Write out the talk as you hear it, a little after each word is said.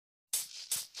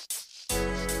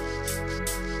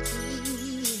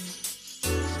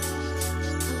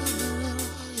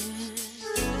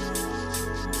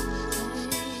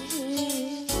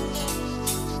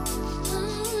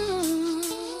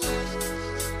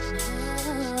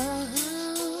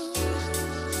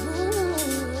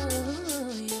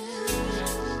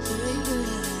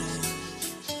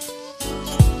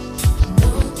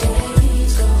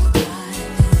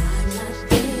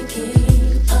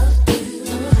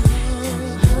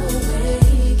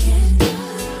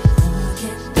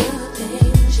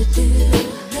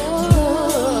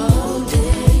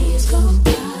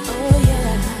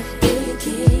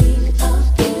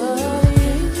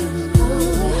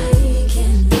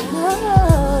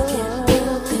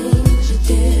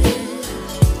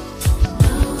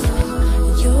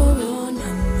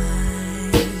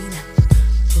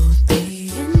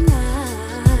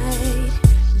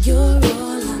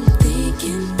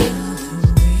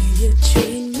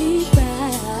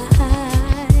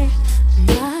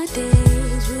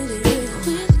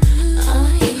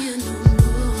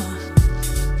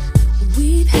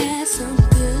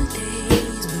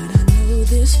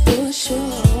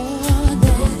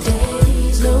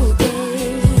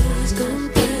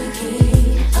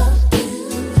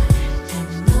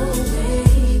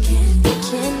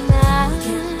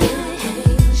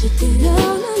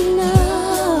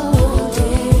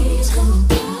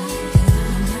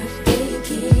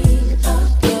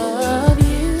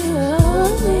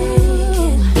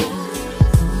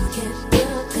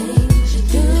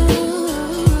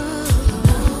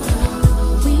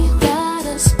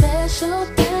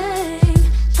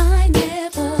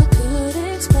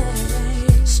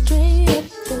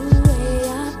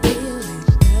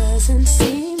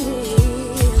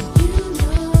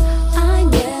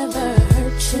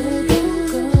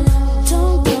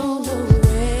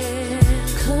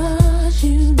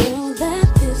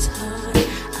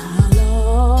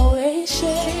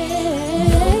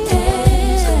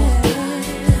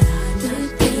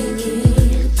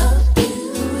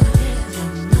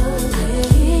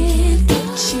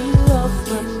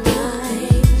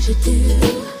you do.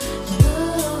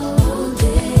 No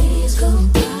days go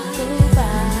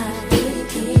by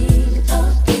thinking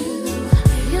of you.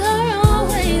 You're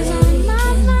always on my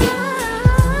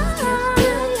mind.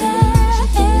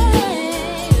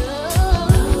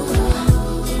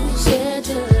 You said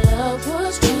your love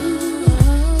was true,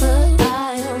 but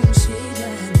I don't see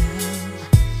that now.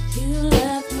 You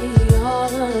left me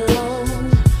all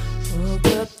alone, broke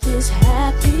up this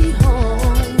happy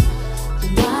home.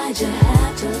 Why'd you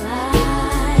have to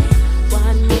lie?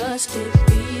 Why must it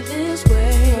be this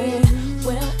way?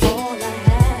 Well, all I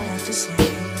have to say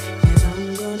is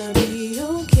I'm gonna be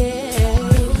okay.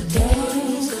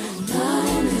 Days go by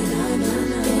and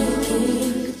I'm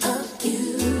thinking of you.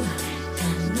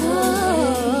 And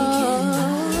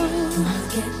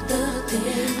forget the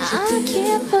things I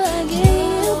can't forget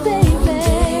you,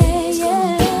 baby. Yeah.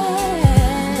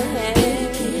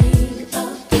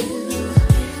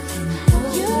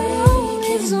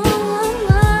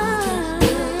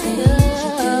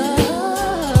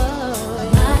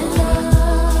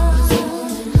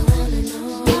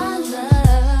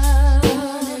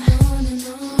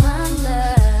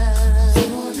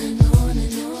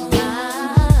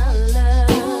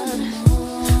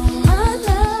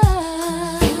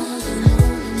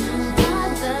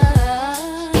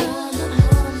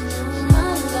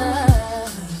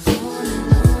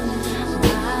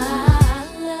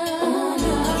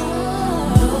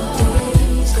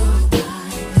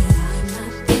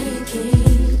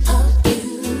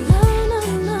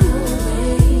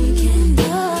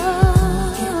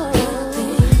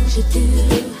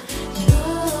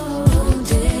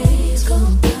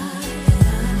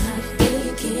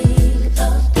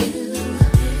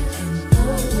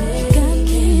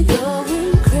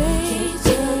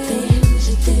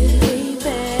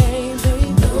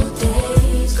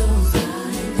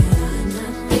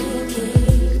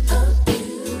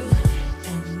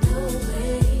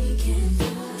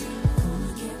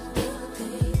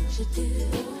 Do